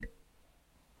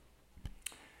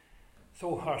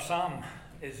So our psalm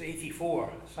is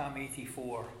 84, Psalm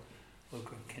 84, we're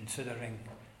considering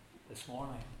this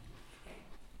morning.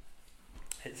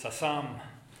 It's a psalm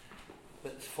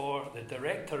that's for the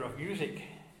director of music,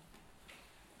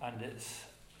 and it's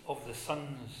of the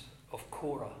sons of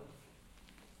Korah.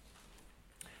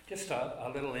 Just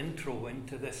a little intro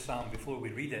into this psalm before we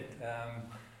read it.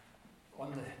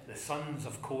 On the sons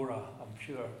of Korah, I'm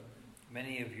sure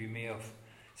many of you may have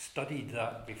studied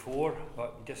that before,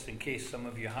 but just in case some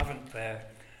of you haven't,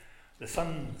 the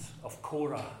sons of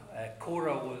Korah.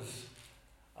 Korah was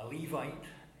a Levite.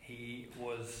 He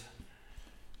was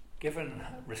given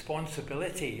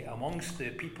responsibility amongst the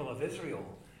people of Israel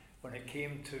when it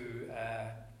came to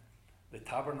the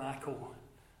tabernacle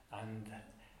and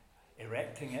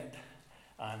erecting it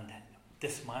and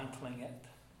dismantling it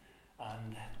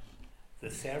and the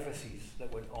services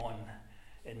that went on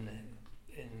in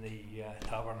the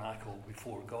tabernacle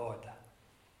before God.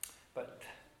 But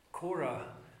Korah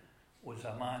was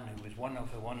a man who was one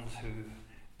of the ones who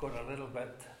got a little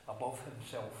bit above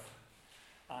himself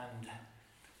and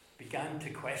began to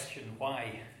question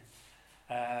why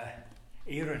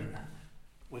Aaron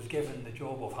was given the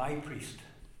job of high priest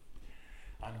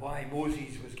and why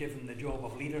Moses was given the job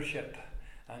of leadership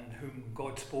and whom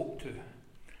God spoke to.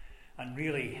 And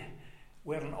really,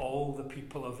 weren't all the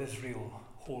people of Israel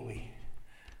holy?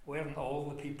 Weren't all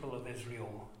the people of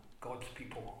Israel God's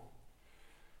people?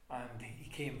 And he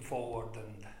came forward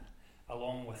and,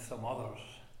 along with some others,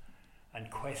 and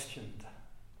questioned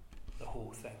the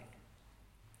whole thing.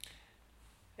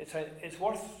 It's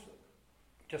worth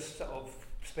just sort of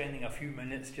spending a few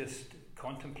minutes just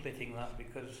contemplating that,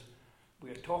 because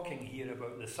we're talking here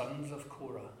about the sons of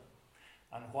Korah,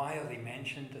 and why are they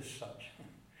mentioned as such?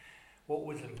 What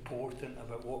was important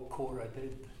about what Korah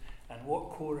did? And what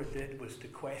Korah did was to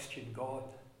question God,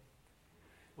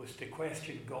 was to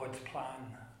question God's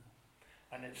plan.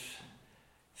 And it's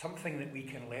something that we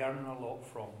can learn a lot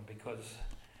from, because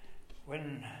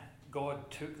when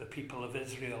God took the people of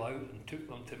Israel out and took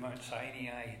them to Mount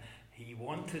Sinai, he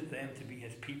wanted them to be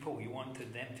his people. He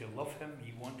wanted them to love him.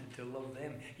 He wanted to love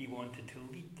them. He wanted to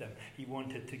lead them. He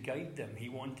wanted to guide them. He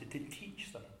wanted to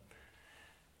teach them.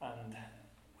 And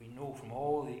we know from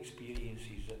all the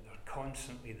experiences that they're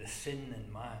constantly, the sin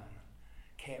in man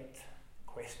kept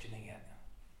questioning it.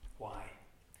 Why?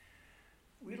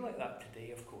 We're like that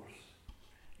today, of course.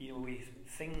 You know,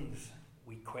 things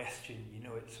we question,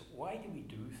 it's why do we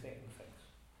do certain things?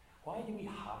 Why do we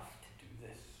have to do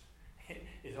this? It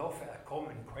is often a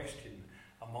common question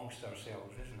amongst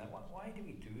ourselves, isn't it? Why do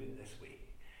we do it this way?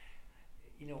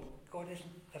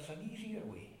 There's an easier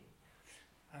way.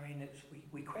 I mean,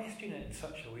 we question it in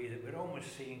such a way that we're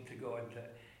almost saying to God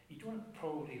that you don't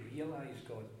probably realise,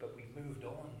 God, but we've moved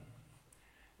on.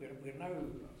 We're now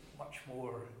much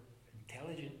more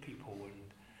intelligent people,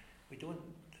 and we don't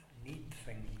need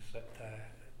things that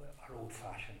are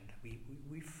old-fashioned.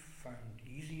 We've found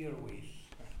easier ways.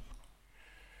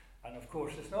 And of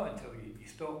course, it's not until you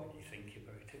stop and you think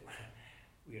about it.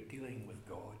 We're dealing with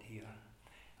God here.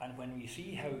 And when we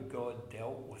see how God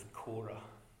dealt with Korah,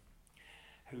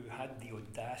 who had the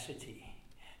audacity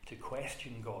to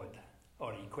question God,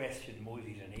 or he questioned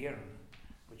Moses and Aaron,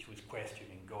 which was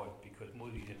questioning God, because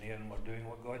Moses and Aaron were doing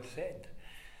what God said.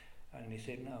 And they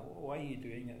said, no, why are you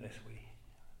doing it this way?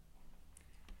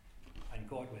 And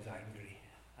God was angry.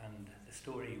 And the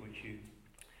story which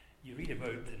you read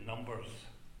about in Numbers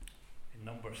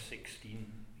 16,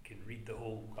 you can read the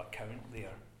whole account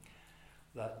there,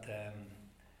 that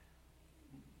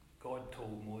God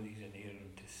told Moses and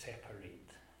Aaron to separate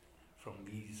from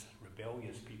these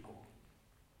rebellious people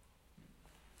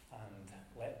and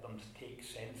let them take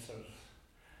censers,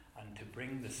 and to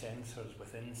bring the censers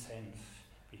with incense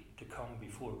to come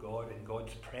before God, and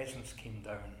God's presence came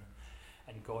down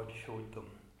and God showed them,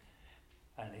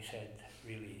 and they said,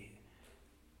 really,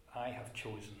 I have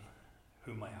chosen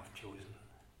whom I have chosen,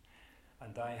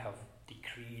 and I have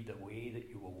decreed a way that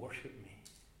you will worship me,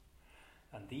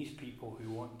 and these people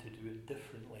who want to do it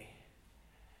differently,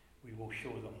 we will show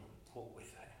them what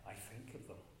I think of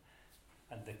them.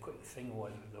 And the thing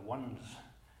was, the ones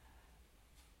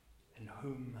in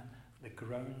whom the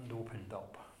ground opened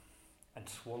up and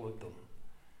swallowed them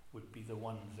would be the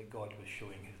ones that God was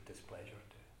showing his displeasure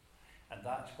to. And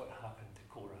that's what happened to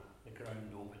Korah. The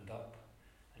ground opened up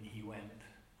and he went,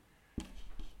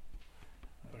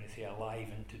 I'm going to say alive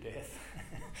into death.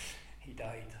 He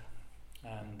died.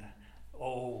 And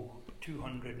all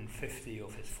 250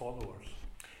 of his followers.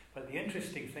 But the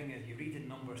interesting thing is, you read in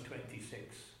Numbers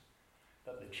 26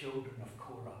 that the children of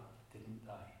Korah didn't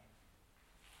die.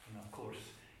 And of course,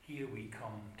 here we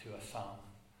come to a psalm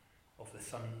of the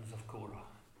sons of Korah.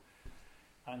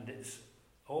 And it's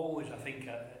always, I think,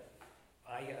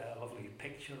 I get a lovely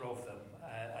picture of them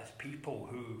as people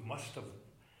who must have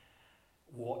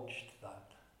watched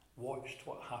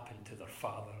what happened to their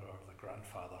father or their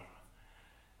grandfather.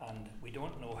 And we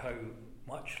don't know how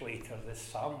much later this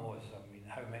psalm was. I mean,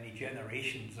 how many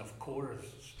generations of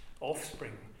Korah's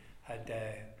offspring had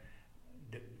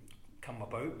come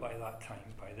about by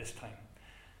this time.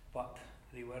 But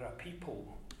they were a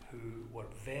people who were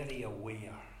very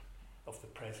aware of the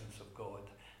presence of God.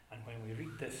 And when we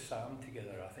read this psalm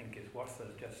together, I think it's worth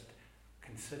us just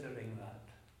considering that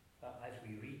as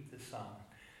we read the psalm.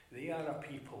 They are a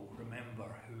people,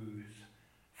 remember, whose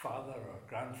father or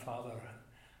grandfather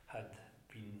had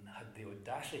the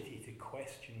audacity to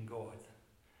question God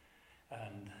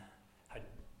and had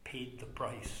paid the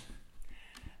price.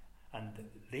 And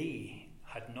they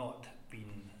had not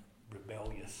been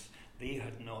rebellious. They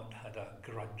had not had a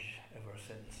grudge ever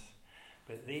since.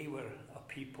 But they were a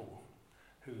people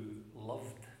who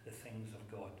loved the things of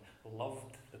God,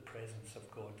 loved the presence of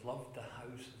God, loved the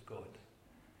house of God.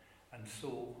 And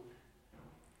so,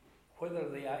 whether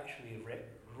they actually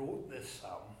wrote this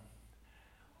psalm,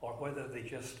 or whether they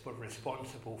just were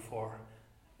responsible for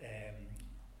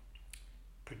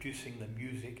producing the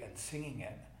music and singing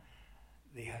it,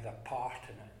 they had a part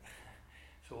in it.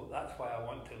 So that's why I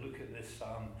want to look at this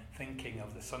psalm, thinking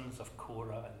of the sons of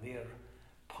Korah and their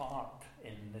part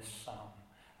in this psalm,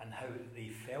 and how they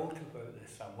felt about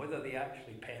this psalm. Whether they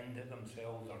actually penned it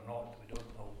themselves or not, we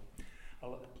don't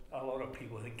know. A lot of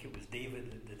people think it was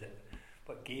David that did it,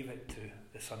 but gave it to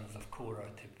the sons of Korah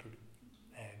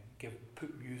to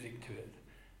put music to it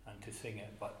and to sing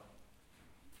it. But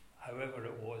however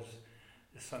it was,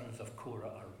 the sons of Korah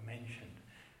are mentioned,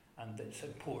 and it's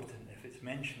important. If it's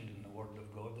mentioned in the Word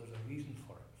of God, there's a reason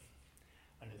for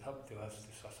it, and it's up to us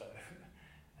to suss it out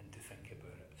and to think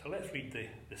about it. So let's read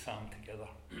the psalm together.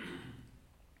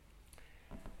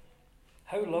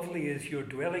 How lovely is your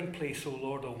dwelling place, O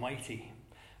Lord Almighty!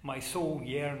 My soul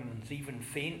yearns, even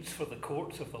faints, for the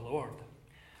courts of the Lord.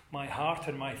 My heart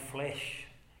and my flesh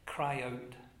cry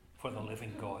out for the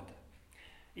living God.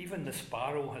 Even the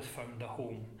sparrow has found a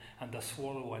home, and the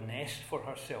swallow a nest for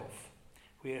herself,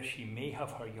 where she may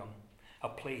have her young, a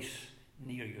place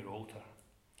near your altar.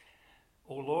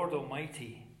 O Lord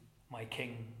Almighty, my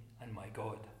King and my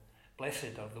God,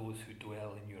 blessed are those who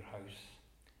dwell in your house.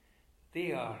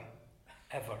 They are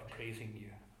ever praising you.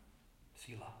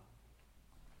 Selah.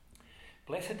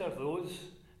 Blessed are those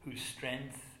whose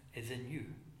strength is in you,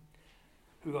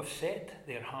 who have set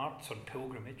their hearts on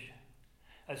pilgrimage.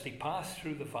 As they pass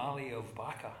through the valley of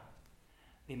Baca,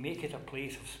 they make it a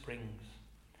place of springs.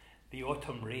 The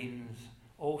autumn rains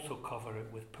also cover it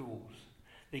with pools.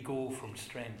 They go from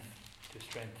strength to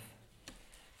strength,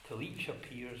 till each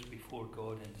appears before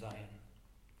God in Zion.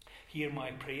 Hear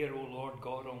my prayer, O Lord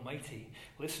God Almighty.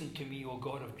 Listen to me, O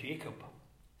God of Jacob.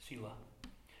 Selah.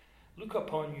 Look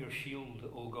upon your shield,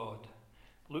 O God.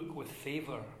 Look with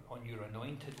favour on your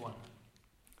anointed one.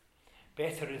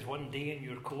 Better is one day in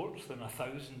your courts than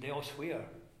 1,000 elsewhere.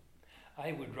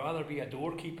 I would rather be a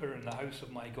doorkeeper in the house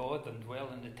of my God than dwell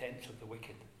in the tents of the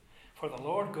wicked. For the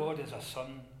Lord God is a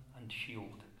sun and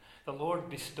shield. The Lord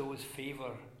bestows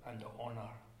favour and honour.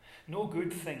 No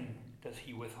good thing does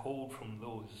he withhold from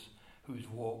those whose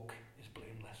walk is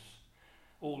blameless.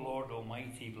 O Lord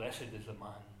Almighty, blessed is the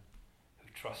man who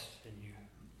trusts in you.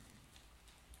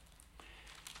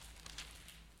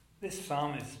 This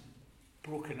psalm is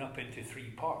broken up into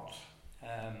 3 parts.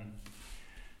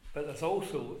 But there's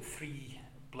also 3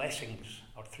 blessings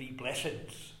or 3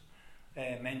 blessings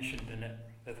mentioned in it.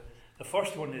 The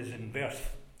first one is in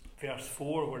verse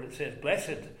 4, where it says,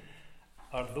 "Blessed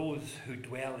are those who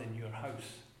dwell in your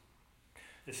house."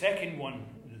 The second one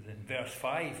is in verse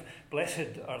 5,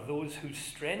 "Blessed are those whose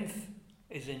strength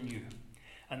is in you."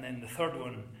 And then the third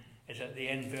one is at the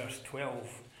end, verse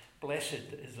 12,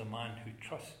 "Blessed is the man who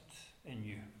trusts in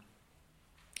you."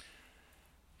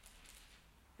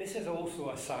 This is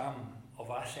also a psalm of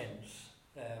ascents.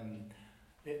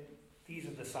 These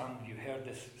are the psalms, you've heard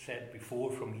this said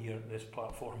before from here at this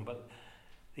platform, but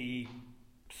the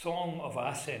Song of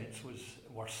Ascents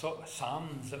were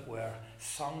psalms that were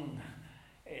sung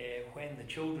when the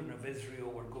children of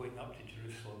Israel were going up to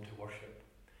Jerusalem to worship.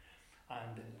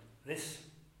 And this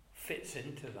fits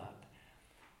into that.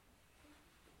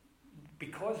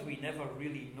 Because we never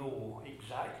really know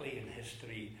exactly in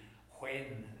history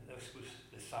when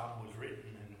the psalm was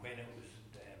written and when it was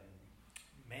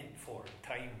meant for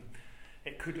time.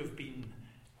 It could have been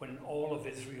when all of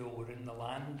Israel were in the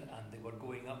land and they were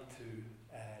going up to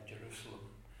Jerusalem,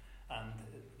 and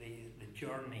the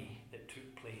journey that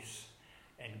took place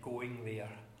in going there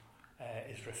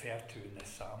is referred to in this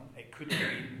psalm. It could have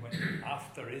been when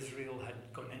after Israel had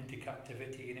gone into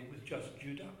captivity and it was just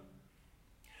Judah.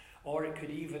 Or it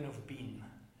could even have been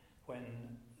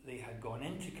when they had gone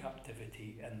into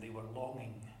captivity and they were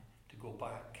longing to go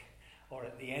back. Or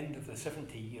at the end of the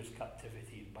 70 years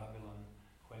captivity in Babylon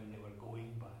when they were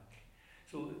going back.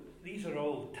 So these are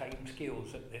all time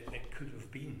scales that could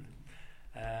have been.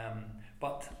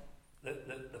 But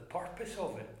the purpose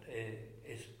of it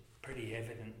is pretty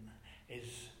evident,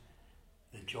 is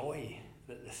the joy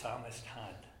that the psalmist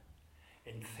had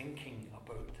in thinking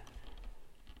about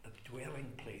the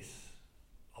dwelling place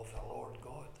of the Lord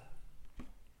God.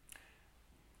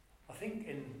 I think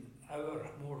in our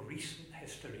more recent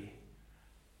history,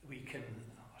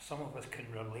 some of us can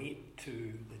relate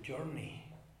to the journey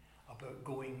about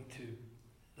going to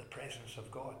the presence of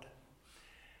God.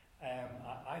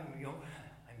 I'm young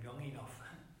enough,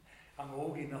 I'm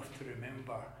old enough to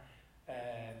remember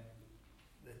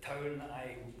the town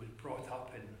I was brought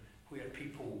up in where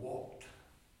people walked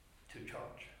to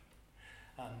church.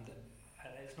 And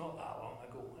it's not that long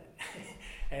ago.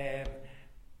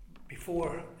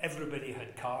 Before everybody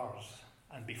had cars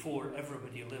and before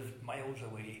everybody lived miles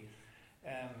away,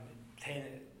 10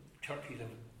 churches of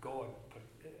God,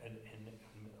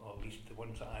 or at least the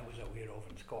ones that I was aware of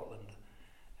in Scotland,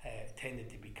 tended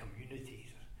to be communities.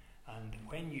 And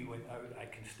when you went out, I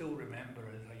can still remember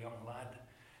as a young lad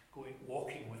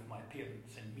walking with my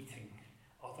parents and meeting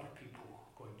other people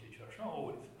going to church. Not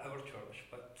always our church,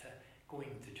 but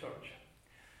going to church,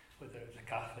 whether it was a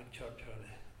Catholic church or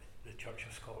the Church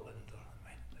of Scotland or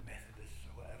the Methodists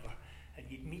or whatever. And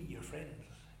you'd meet your friends.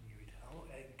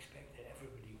 I expect that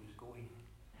everybody was going.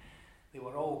 They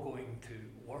were all going to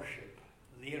worship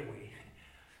their way.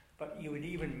 But you would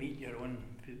even meet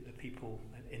the people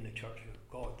in the Church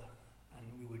of God, and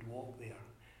we would walk there.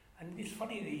 And it's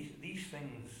funny, these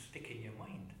things stick in your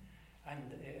mind.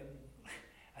 And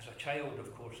as a child,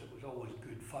 of course, it was always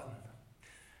good fun.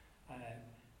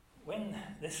 When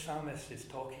this psalmist is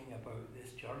talking about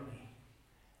this journey,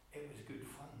 it was good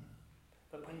fun.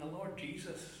 But when the Lord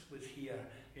Jesus was here,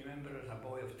 remember as a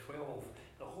boy of 12,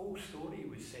 the whole story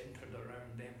was centred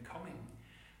around them coming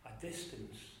a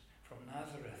distance from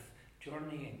Nazareth,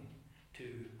 journeying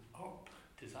up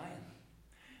to Zion,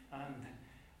 and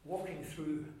walking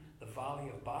through the valley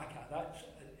of Baca. That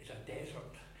is a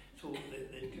desert, so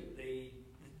the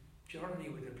journey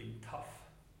would have been tough.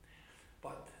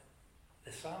 But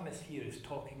the psalmist here is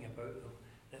talking about them,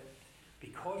 that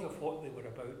because of what they were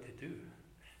about to do,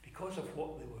 because of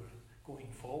what they were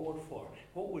going forward for,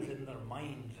 what was in their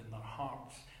minds and their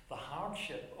hearts, the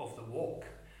hardship of the walk,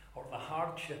 or the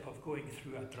hardship of going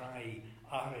through a dry,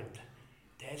 arid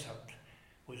desert,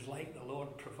 was like the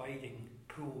Lord providing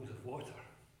pools of water.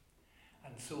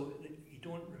 And so you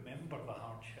don't remember the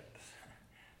hardships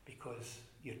because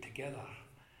you're together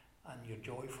and you're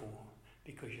joyful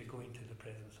because you're going to the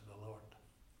presence of the Lord.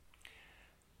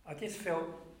 I just felt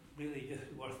really just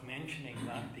worth mentioning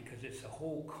that because it's the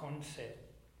whole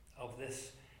concept of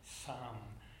this psalm,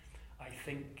 I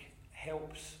think,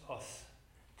 helps us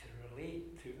to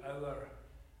relate to our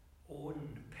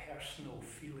own personal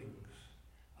feelings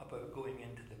about going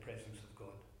into the presence of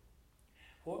God.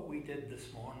 What we did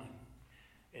this morning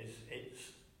is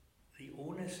the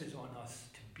onus is on us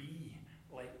to be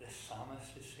like the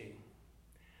psalmist is saying.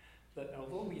 That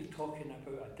although we're talking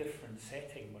about a different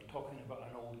setting, we're talking about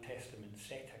an Old Testament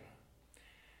setting,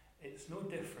 it's no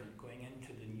different going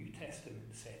into the New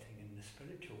Testament setting in the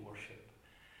spiritual worship.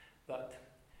 That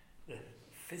the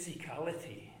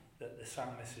physicality that the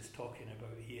psalmist is talking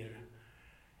about here,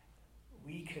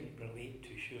 we can relate to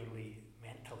surely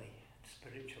mentally,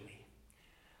 spiritually.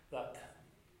 That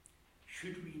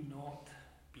should we not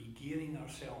be gearing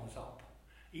ourselves up,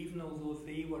 even although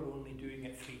they were only doing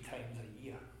it 3 times a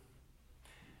year,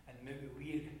 and maybe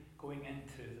we're going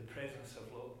into the presence of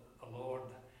the Lord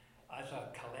as a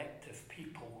collective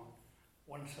people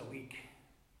once a week,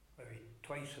 maybe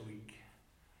twice a week,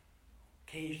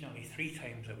 occasionally 3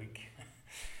 times a week,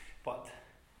 but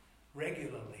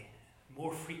regularly,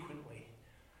 more frequently,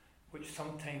 which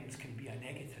sometimes can be a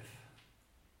negative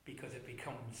because it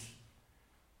becomes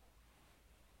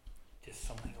just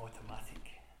something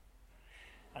automatic.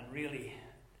 And really,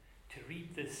 to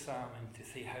read this psalm and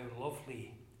to say how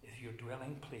lovely is your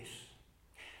dwelling place.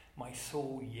 My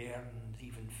soul yearns,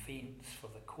 even faints for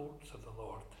the courts of the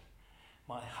Lord.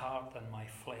 My heart and my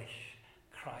flesh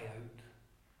cry out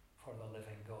for the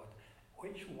living God.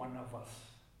 Which one of us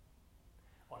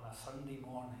on a Sunday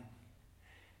morning,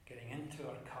 getting into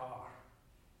our car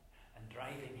and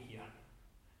driving here,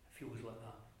 feels like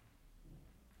that?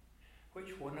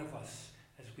 Which one of us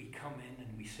as we come in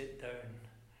and we sit down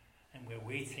and we're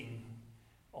waiting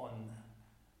on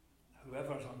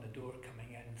whoever's on the door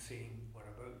coming in saying we're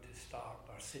about to start,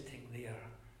 or sitting there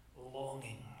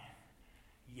longing,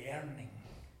 yearning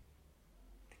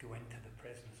to go into the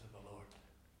presence of the Lord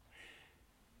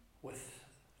with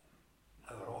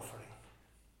our offering.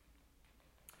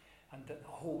 And the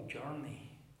whole journey,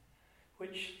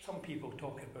 which some people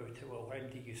talk about it, well, when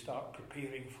do you start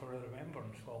preparing for a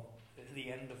remembrance? Well, it's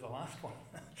the end of the last one.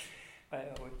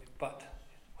 But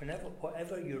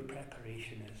whatever your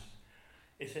preparation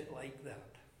is it like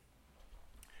that?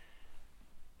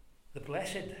 The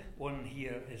blessed one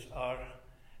here is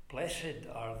blessed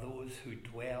are those who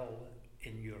dwell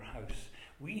in your house.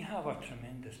 We have a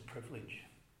tremendous privilege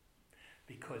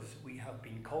because we have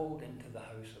been called into the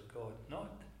house of God.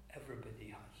 Not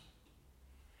everybody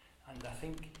has. And I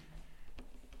think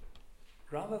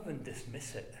rather than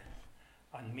dismiss it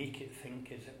and make it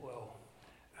think, is it, well,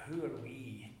 who are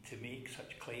we to make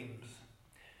such claims?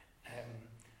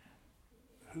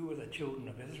 Who were the children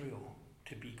of Israel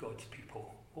to be God's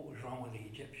people? What was wrong with the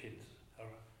Egyptians or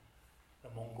the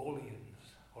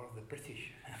Mongolians or the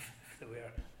British, if they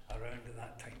were around at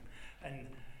that time? And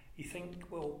you think,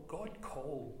 well, God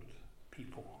called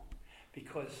people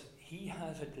because he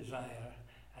has a desire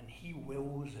and he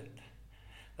wills it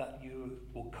that you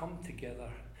will come together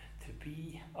to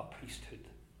be a priesthood.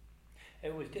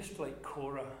 It was just like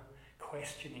Korah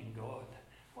questioning God.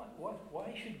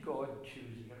 Why should God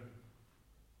choose Aaron?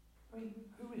 I mean,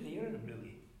 who was Aaron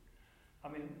really? I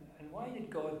mean, and why did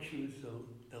God choose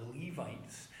the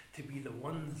Levites to be the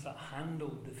ones that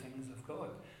handled the things of God?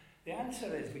 The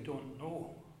answer is we don't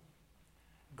know.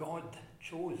 God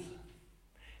chose.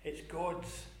 It's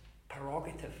God's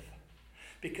prerogative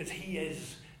because he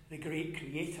is the great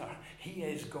creator. He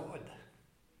is God.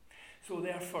 So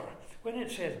therefore, when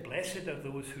it says, blessed are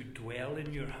those who dwell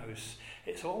in your house,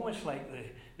 it's almost like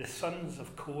the sons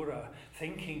of Korah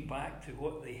thinking back to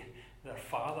what their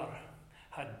father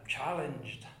had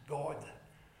challenged God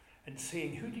and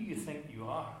saying, who do you think you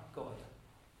are, God?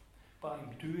 By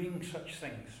doing such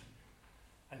things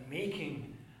and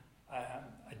making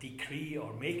a decree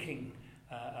or making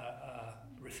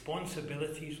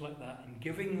responsibilities like that and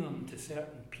giving them to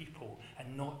certain people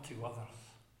and not to others.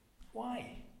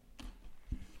 Why?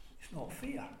 It's not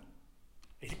fair.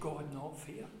 Is God not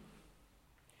fair?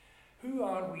 Who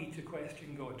are we to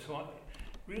question God? So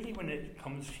really when it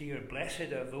comes here,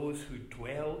 blessed are those who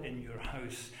dwell in your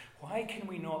house. Why can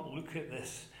we not look at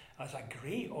this as a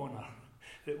great honour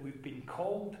that we've been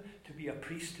called to be a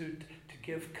priesthood, to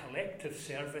give collective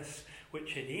service,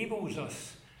 which enables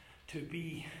us to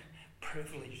be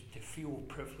privileged, to feel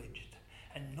privileged,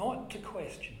 and not to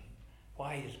question,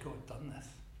 why has God done this?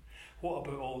 What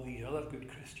about all these other good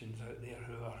Christians out there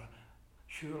who are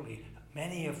surely,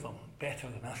 many of them, better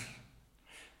than us,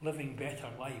 living better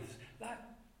lives?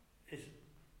 That is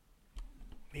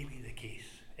maybe the case,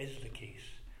 is the case.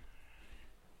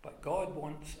 But God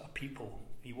wants a people.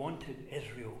 He wanted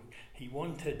Israel. He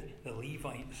wanted the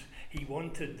Levites. He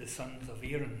wanted the sons of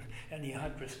Aaron. And he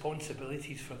had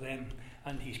responsibilities for them.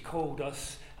 And he's called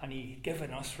us and he's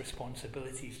given us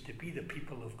responsibilities to be the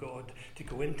people of God, to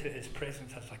go into his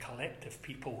presence as a collective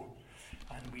people.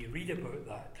 And we read about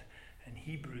that in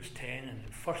Hebrews 10 and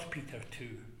in 1 Peter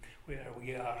 2, where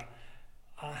we are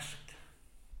asked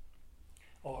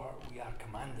or we are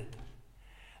commanded.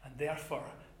 And therefore,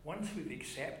 once we've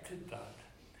accepted that,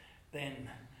 then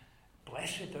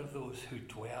blessed are those who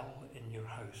dwell in your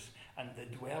house. And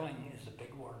the dwelling is the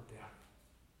big word there.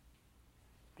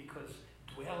 Because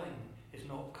dwelling is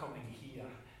not coming here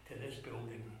to this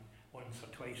building once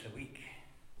or twice a week.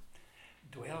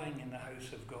 Dwelling in the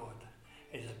house of God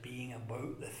is being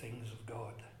about the things of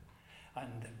God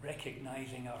and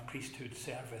recognising our priesthood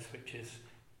service, which is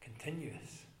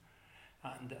continuous,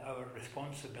 and our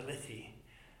responsibility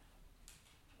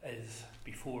is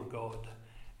before God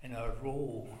in our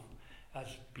role as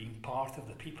being part of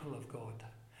the people of God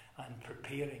and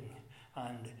preparing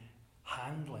and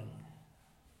handling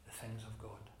the things of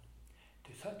God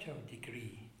to such a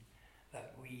degree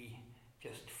that we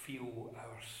just feel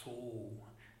our soul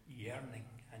yearning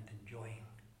and enjoying.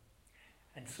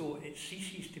 And so it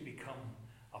ceases to become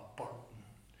a burden.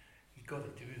 You've got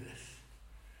to do this.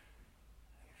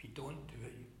 If you don't do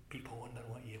it, people wonder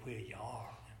where you are.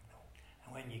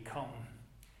 And when you come,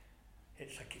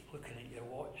 it's like looking at your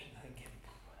watch and thinking,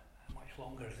 how much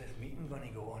longer is this meeting going to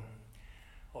go on?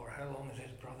 Or how long is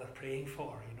this brother praying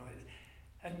for?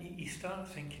 And you start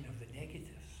thinking of the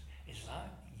negatives. Is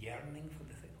that yearning for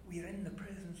the thing? We're in the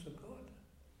presence of God.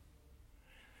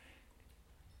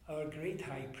 Our great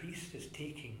high priest is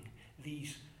taking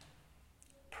these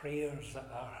prayers that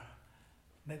are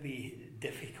maybe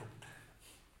difficult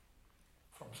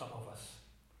from some of us.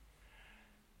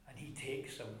 And he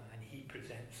takes them and he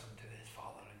presents them to his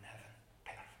Father in heaven.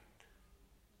 Perfect.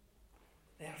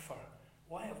 Therefore,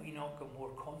 why have we not got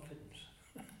more confidence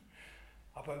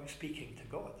about speaking to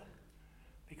God?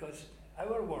 Because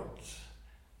our words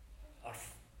are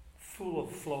full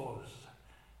of flaws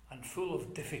and full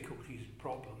of difficulties,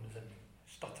 problems and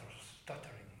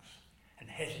stutterings and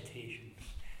hesitations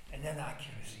and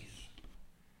inaccuracies.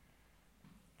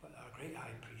 But our great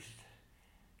high priest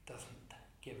doesn't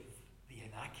give the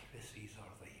inaccuracies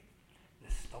or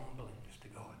the stumblings to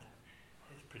God.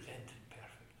 It's presented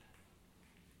perfect.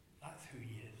 That's who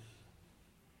he is,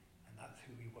 and that's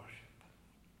who we worship.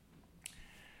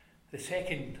 The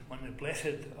second one,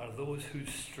 blessed are those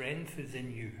whose strength is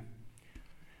in you.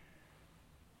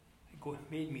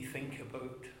 It made me think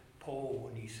about Paul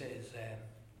when he says,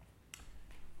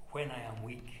 when I am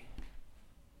weak,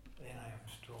 then I am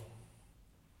strong.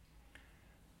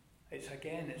 It's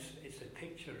a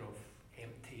picture of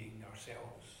emptying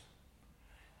ourselves.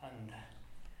 And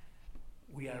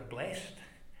we are blessed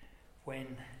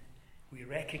when we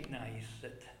recognize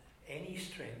that any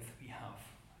strength we have,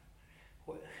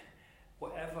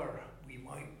 whatever we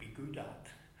might be good at,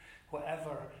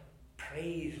 whatever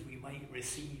praise we might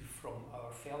receive from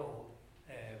our fellow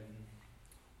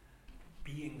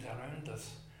beings around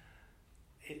us,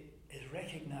 it is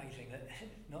recognizing that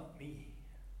it's not me,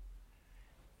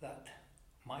 that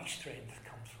my strength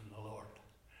comes from the Lord.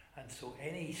 And so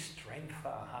any strength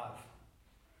that I have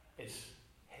is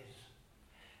his.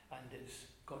 And it's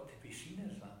got to be seen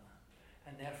as that.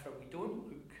 And therefore we don't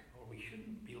look, or we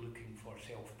shouldn't be looking for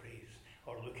self-praise,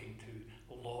 or looking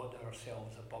to laud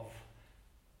ourselves above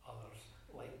others,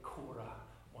 like Korah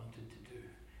wanted to do.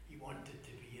 He wanted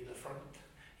to be in the front.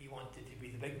 He wanted to be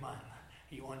the big man.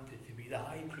 He wanted to be the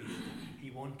high priest.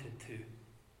 He wanted to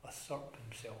usurp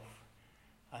himself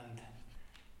and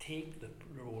take the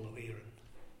role of Aaron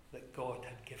that God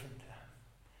had given to him.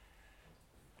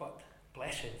 But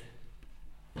blessed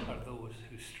are those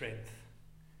whose strength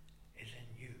is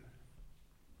in you.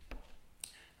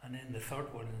 And then the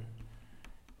third one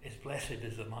is blessed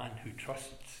is the man who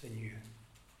trusts in you.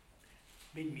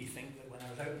 Made me think that when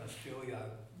I was out in Australia,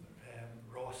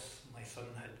 Ross, my son,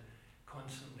 had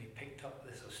constantly picked up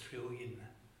this Australian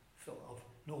thought of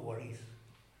no worries.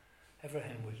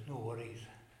 Everything was no worries.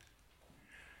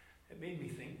 It made me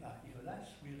think that, that's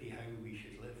really how we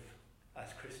should live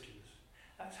as Christians.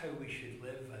 That's how we should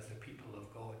live as the people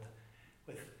of God,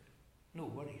 with no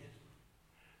worries.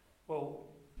 Well,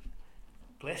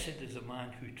 blessed is the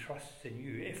man who trusts in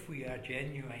you. If we are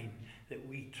genuine that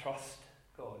we trust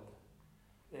God,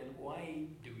 then why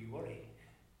do we worry?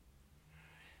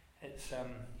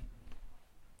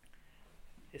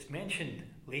 It's mentioned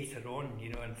later on,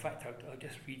 in fact, I'll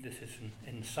just read this. It's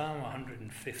in Psalm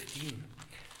 115.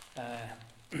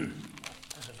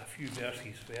 There's a few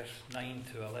verses, verse 9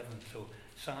 to 11. So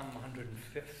Psalm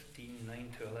 115, 9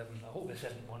 to 11. I hope this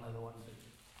isn't one of the ones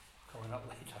that's coming up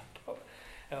later, but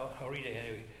I'll read it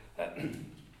anyway.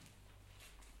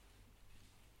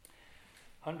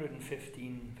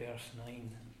 115, verse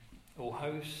 9. O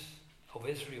house of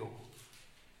Israel,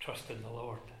 trust in the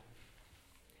Lord.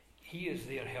 He is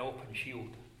their help and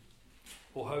shield.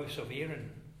 O house of Aaron,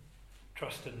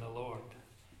 trust in the Lord.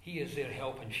 He is their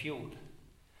help and shield.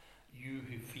 You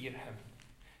who fear him,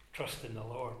 trust in the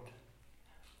Lord.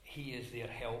 He is their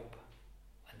help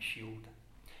and shield.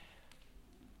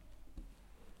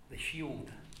 The shield,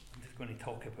 I'm just going to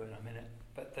talk about in a minute,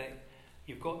 but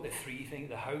you've got the three things.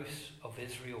 The house of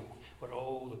Israel, where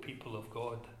all the people of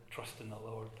God trust in the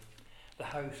Lord. The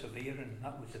house of Aaron,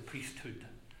 that was the priesthood.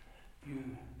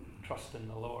 You trust in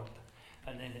the Lord.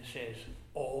 And then it says,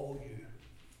 all you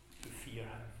who fear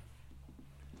him.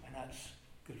 And that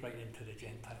goes right into the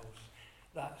Gentiles.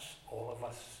 That's all of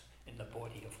us in the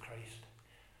body of Christ.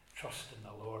 Trust in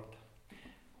the Lord,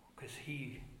 because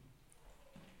he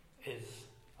is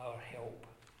our help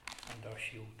and our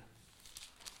shield.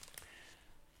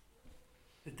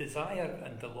 The desire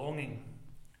and the longing,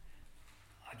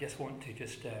 I just want to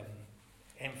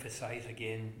emphasize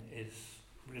again, is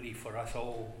really for us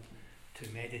all to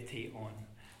meditate on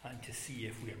and to see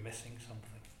if we are missing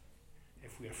something,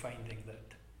 if we are finding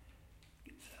that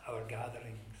our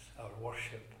gatherings, our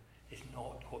worship is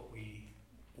not what we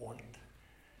want,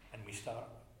 and we start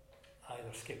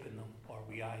either skipping them or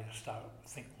we either start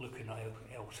looking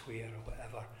elsewhere or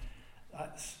whatever.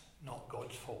 That's not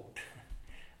God's fault.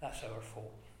 That's our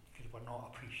fault, because we're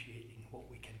not appreciating what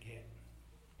we can get.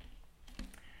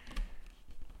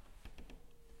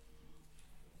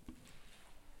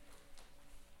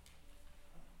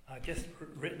 just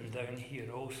written down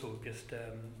here also, just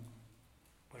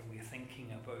when we're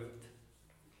thinking about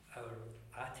our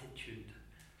attitude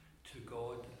to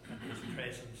God and His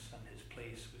presence and His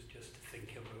place, was just to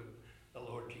think about the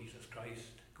Lord Jesus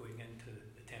Christ going into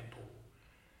the temple.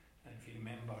 And if you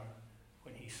remember,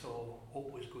 when He saw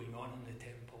what was going on in the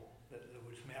temple, that there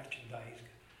was merchandise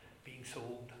being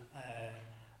sold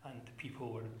and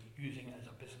people were using it as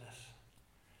a business.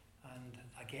 And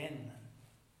again,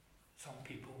 some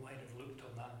people might have looked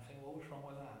on that and think, well, what's wrong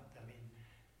with that? I mean,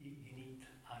 you need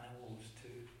animals to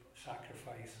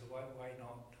sacrifice, so why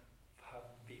not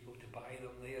be able to buy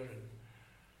them there, and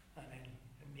then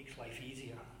it makes life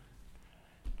easier.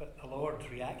 But the Lord's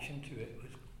reaction to it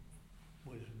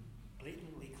was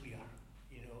blatantly clear.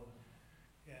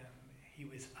 He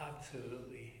was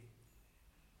absolutely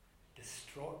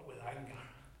distraught with anger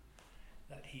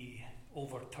that He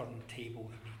overturned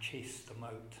tables and He chased them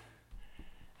out.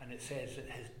 And it says that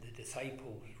the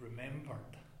disciples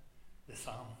remembered the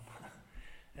psalm,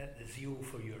 that the zeal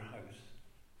for your house,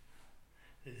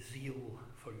 the zeal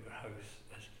for your house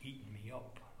has eaten me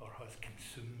up, or has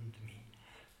consumed me.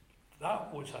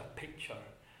 That was a picture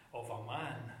of a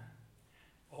man,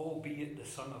 albeit the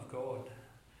Son of God,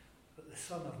 but the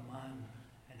Son of Man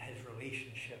in His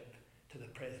relationship to the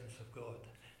presence of God.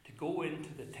 To go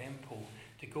into the temple,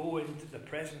 to go into the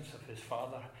presence of His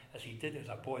Father, as He did as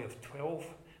a boy of 12,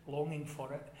 longing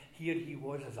for it. Here He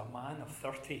was as a man of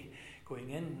 30, going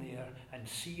in there and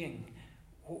seeing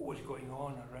what was going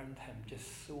on around Him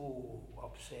just so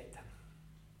upset Him.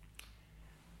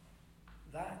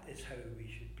 That is how we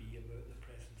should be about the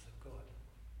presence of God.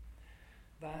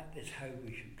 That is how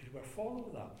we should, because we're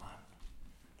following that man.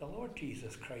 The Lord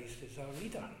Jesus Christ is our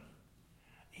leader.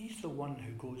 He's the one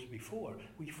who goes before.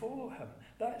 We follow Him.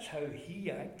 That's how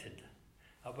He acted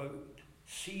about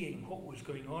seeing what was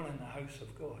going on in the house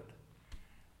of God.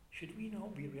 Should we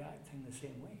not be reacting the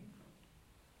same way?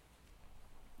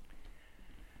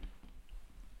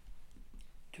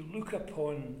 To look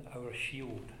upon our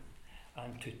shield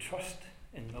and to trust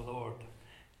in the Lord.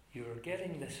 You're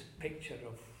getting this picture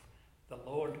of the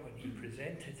Lord when He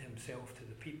presented Himself to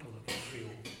the people of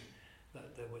Israel,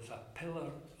 that there was a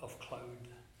pillar of cloud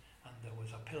and there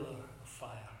was a pillar of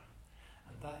fire.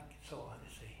 And that, so I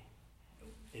say,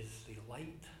 is the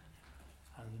light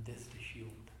and is the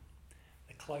shield.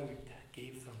 The cloud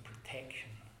gave them protection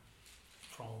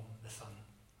from the sun,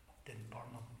 didn't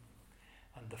burn them.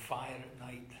 And the fire at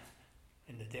night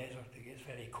in the desert, it gets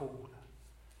very cold,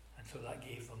 and so that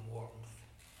gave them warmth.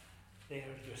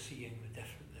 There you're seeing the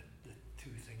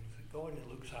two things, that God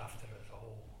looks after us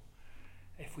all.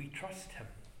 If we trust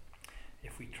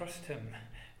Him,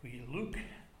 we look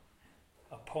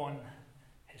upon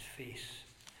His face.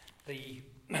 The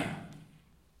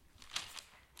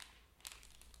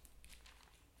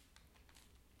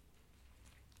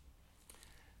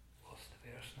lost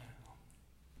the verse now.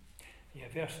 Yeah,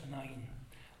 verse 9.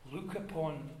 Look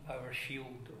upon our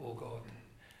shield, O God.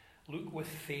 Look with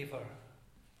favour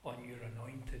on your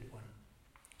anointed one.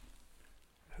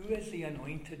 Who is the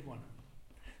anointed one?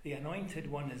 The anointed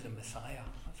one is the Messiah.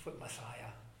 That's what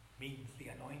Messiah means, the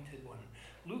anointed one.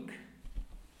 Look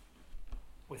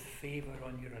with favour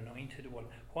on your anointed one.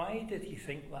 Why did He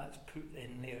think that's put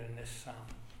in there in this psalm?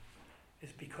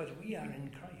 It's because we are in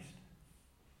Christ.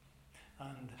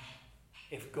 And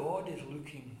if God is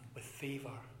looking with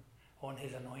favour on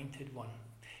His anointed one,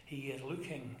 He is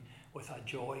looking with a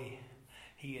joy.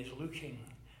 He is looking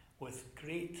with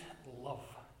great love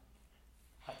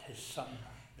at His Son,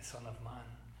 the Son of Man,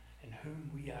 in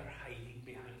whom we are hiding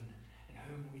behind, in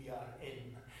whom we are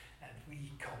in, and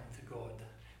we come to God.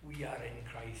 We are in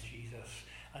Christ Jesus.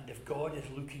 And if God is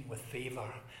looking with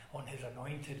favour on His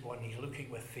anointed one, He's looking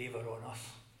with favour on us.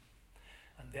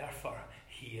 And therefore,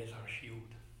 He is our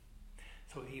shield.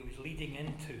 So He was leading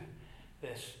into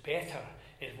this. Better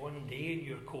is one day in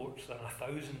your courts than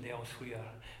 1,000 elsewhere.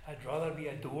 I'd rather be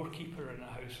a doorkeeper in the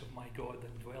house of my God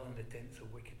than dwell in the tents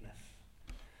of wickedness.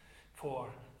 For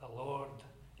the Lord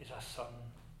is a sun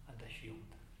and a shield.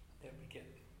 There we get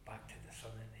back to the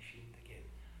sun and the shield again.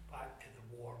 Back to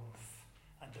the warmth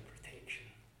and the protection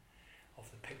of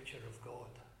the picture of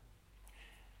God.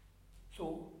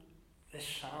 So this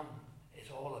psalm is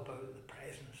all about the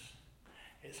presence.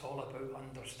 It's all about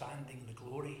understanding the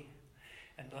glory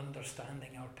and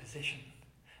understanding our position,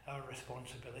 our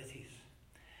responsibilities.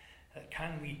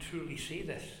 Can we truly say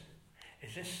this?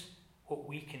 Is this what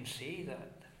we can say,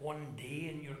 that one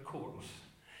day in your courts,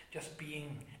 just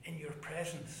being in your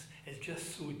presence is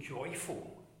just so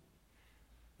joyful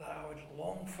that I would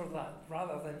long for that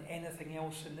rather than anything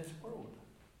else in this world?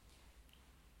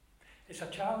 It's a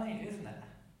challenge, isn't it?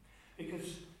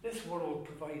 Because this world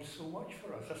provides so much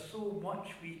for us. There's so much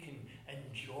we can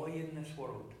enjoy in this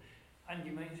world. And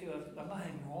you might say, well, there's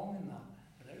nothing wrong in that.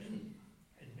 And there isn't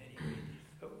in many ways.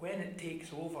 But when it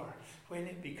takes over, when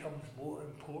it becomes more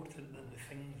important than the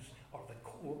things or the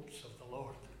courts of the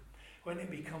Lord, when it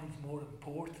becomes more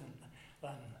important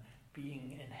than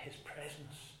being in His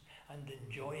presence and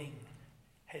enjoying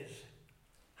His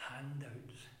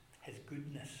handouts, His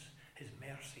goodness, His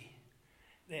mercy,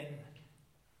 then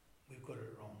we've got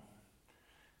it wrong.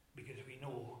 Because we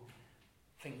know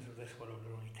things of this world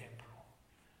are only temporal.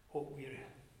 What we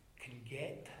can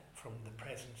get from the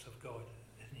presence of God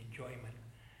as an enjoyment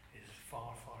is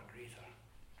far, far greater.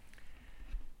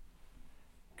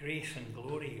 Grace and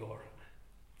glory, or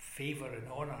favour and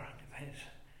honour, depends.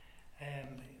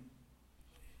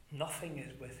 Nothing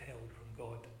is withheld from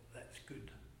God that's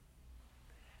good.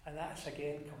 And that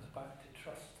again comes back to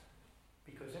trust.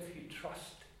 Because if you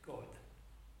trust God,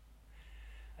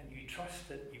 and you trust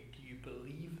that you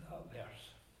believe that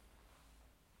verse,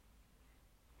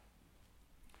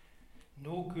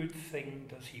 no good thing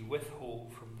does He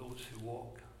withhold from those who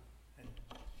walk in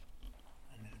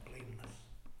His blameless.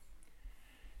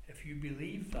 If you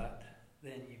believe that,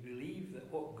 then you believe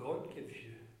that what God gives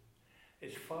you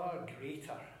is far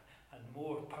greater and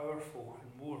more powerful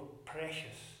and more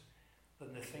precious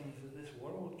than the things that this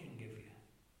world can give you.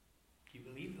 Do you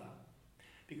believe that?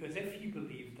 Because if you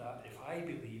believe that, if I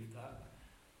believe that,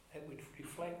 it would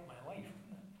reflect my life,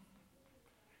 wouldn't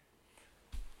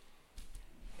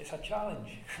it? It's a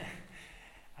challenge.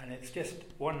 And it's just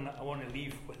one that I want to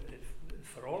leave with it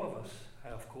for all of us,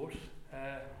 of course.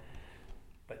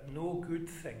 But no good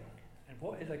thing. And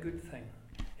what is a good thing?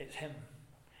 It's Him.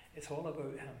 It's all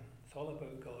about Him. It's all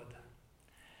about God.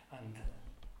 And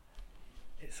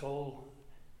it's all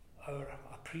our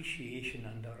appreciation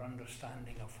and our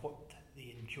understanding of what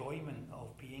the enjoyment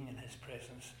of being in His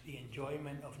presence, the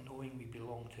enjoyment of knowing we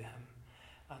belong to Him,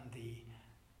 and the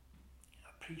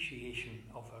appreciation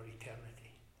of our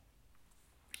eternity.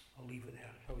 I'll leave it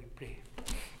there. Shall we pray?